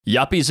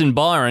Yuppies and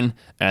Byron,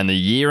 and the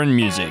Year in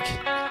Music.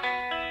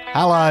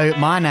 Hello,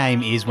 my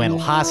name is Wendell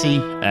Hussey.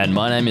 And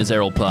my name is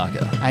Errol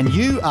Parker. And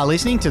you are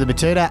listening to the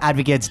Batuta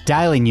Advocate's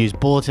Daily News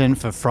Bulletin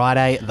for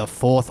Friday, the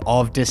 4th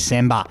of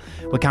December.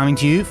 We're coming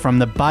to you from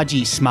the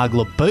Budgy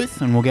Smuggler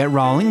Booth, and we'll get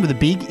rolling with a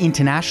big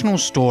international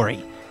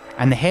story.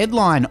 And the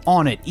headline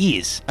on it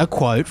is a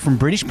quote from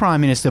British Prime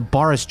Minister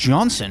Boris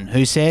Johnson,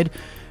 who said,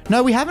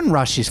 "No, we haven't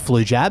rushed this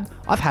flu jab.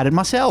 I've had it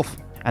myself."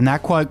 And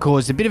that quote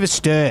caused a bit of a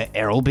stir,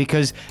 Errol,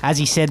 because as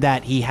he said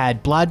that, he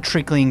had blood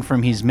trickling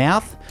from his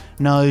mouth,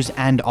 nose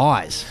and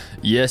eyes.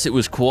 Yes, it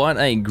was quite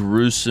a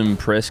gruesome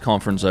press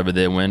conference over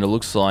there, Wendell. It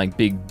looks like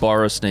Big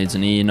Boris needs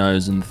an ear,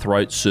 nose and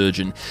throat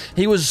surgeon.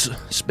 He was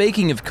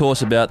speaking, of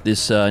course, about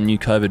this new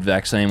COVID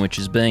vaccine, which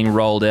is being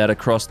rolled out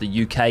across the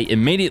UK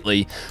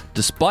immediately,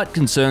 despite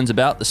concerns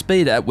about the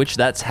speed at which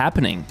that's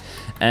happening.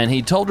 And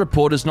he told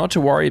reporters not to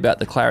worry about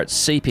the claret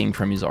seeping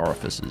from his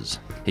orifices.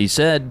 He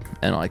said,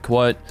 and I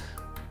quote,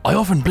 "I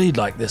often bleed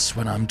like this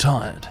when I'm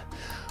tired.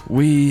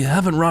 We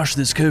haven't rushed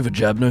this COVID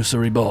jab, no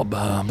sorry Bob,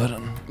 but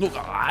look,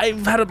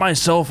 I've had it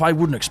myself. I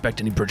wouldn't expect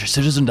any British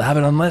citizen to have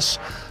it unless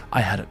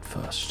I had it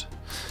first.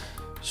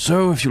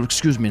 So if you'll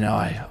excuse me now,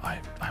 I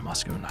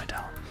must go lie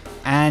down."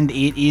 And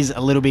it is a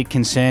little bit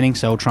concerning,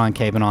 so we'll try and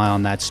keep an eye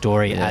on that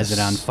story as it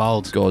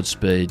unfolds.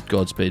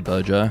 Godspeed,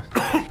 Bojo.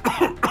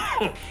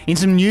 In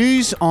some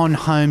news on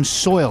home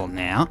soil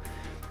now,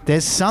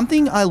 there's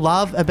something I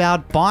love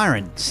about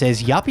Byron,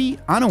 says Yuppie,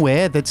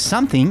 unaware that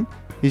something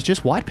is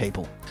just white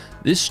people.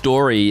 This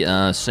story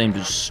seemed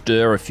to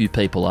stir a few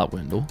people up,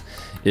 Wendell.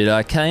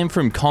 It came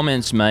from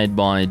comments made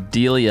by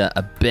Delia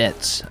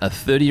Abetz, a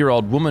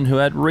 30-year-old woman who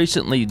had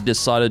recently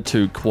decided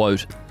to,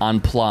 quote,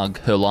 unplug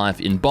her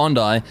life in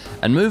Bondi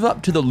and move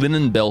up to the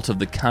linen belt of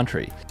the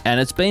country. And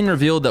it's been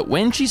revealed that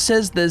when she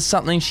says there's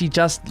something she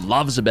just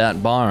loves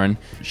about Byron,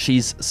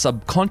 she's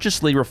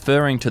subconsciously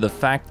referring to the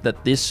fact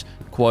that this,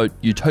 quote,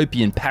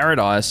 utopian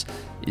paradise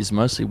is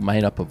mostly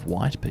made up of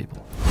white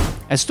people.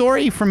 A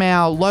story from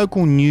our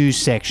local news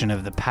section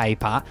of the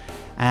paper,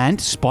 and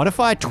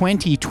Spotify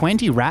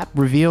 2020 Wrap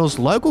reveals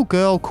local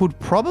girl could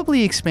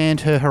probably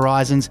expand her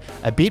horizons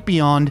a bit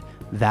beyond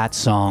that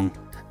song.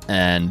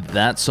 And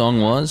that song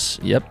was,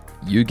 yep,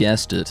 you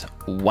guessed it,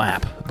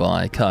 WAP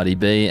by Cardi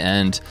B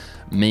and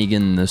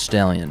Megan Thee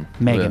Stallion.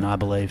 I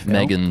believe.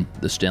 Megan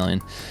Thee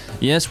Stallion.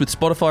 Yes, with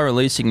Spotify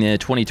releasing their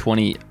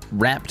 2020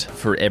 Wrapped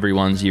for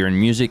Everyone's Year in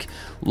Music,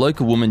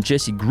 local woman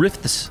Jessie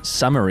Griffith's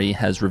summary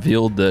has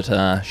revealed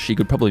that she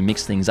could probably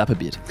mix things up a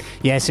bit.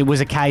 Yes, it was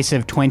a case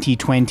of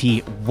 2020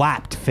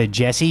 whapped for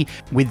Jessie,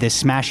 with the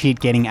smash hit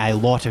getting a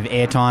lot of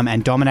airtime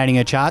and dominating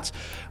her charts,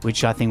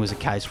 which I think was a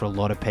case for a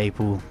lot of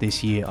people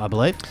this year, I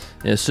believe.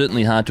 Yeah,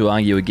 certainly hard to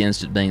argue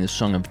against it being the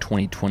song of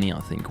 2020, I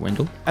think,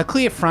 Wendell. A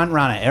clear front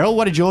runner. Errol,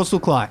 what did yours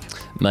look like?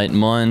 Mate,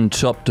 mine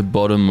top to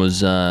bottom was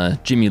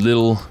Jimmy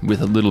Little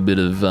with a little bit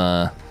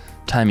of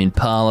Tame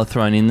Impala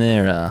thrown in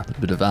there, a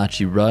bit of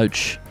Archie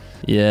Roach.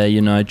 Yeah,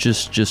 you know,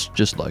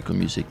 just local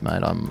music,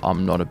 mate.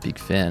 I'm not a big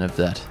fan of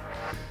that,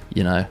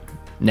 you know,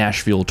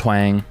 Nashville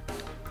twang.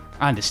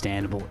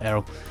 Understandable,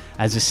 Errol,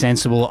 as a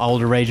sensible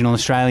older regional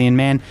Australian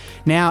man.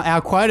 Now,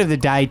 our quote of the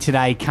day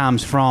today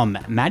comes from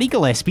Maddie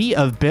Gillespie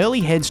of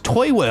Burleigh Head's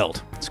Toy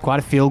World. It's quite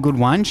a feel-good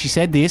one. She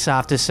said this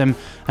after some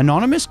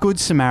anonymous Good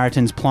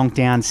Samaritans plonked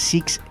down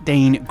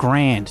 16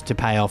 grand to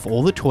pay off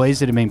all the toys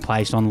that had been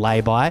placed on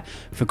lay-by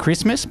for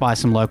Christmas by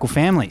some local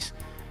families.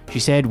 She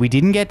said, "We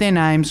didn't get their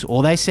names.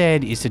 All they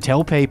said is to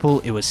tell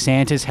people it was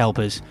Santa's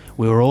helpers.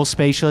 We were all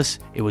speechless.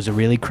 It was a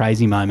really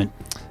crazy moment."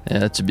 Yeah,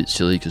 that's a bit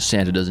silly because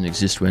Santa doesn't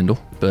exist, Wendell.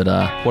 But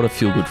what a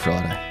feel-good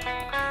Friday.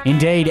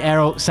 Indeed,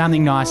 Errol,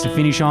 something nice to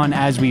finish on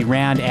as we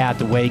round out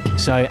the week.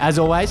 So, as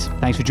always,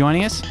 thanks for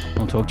joining us.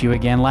 We'll talk to you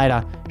again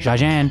later.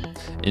 Jajan.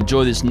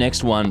 Enjoy this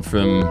next one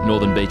from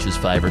Northern Beach's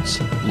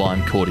favourites,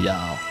 Lime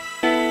Cordial.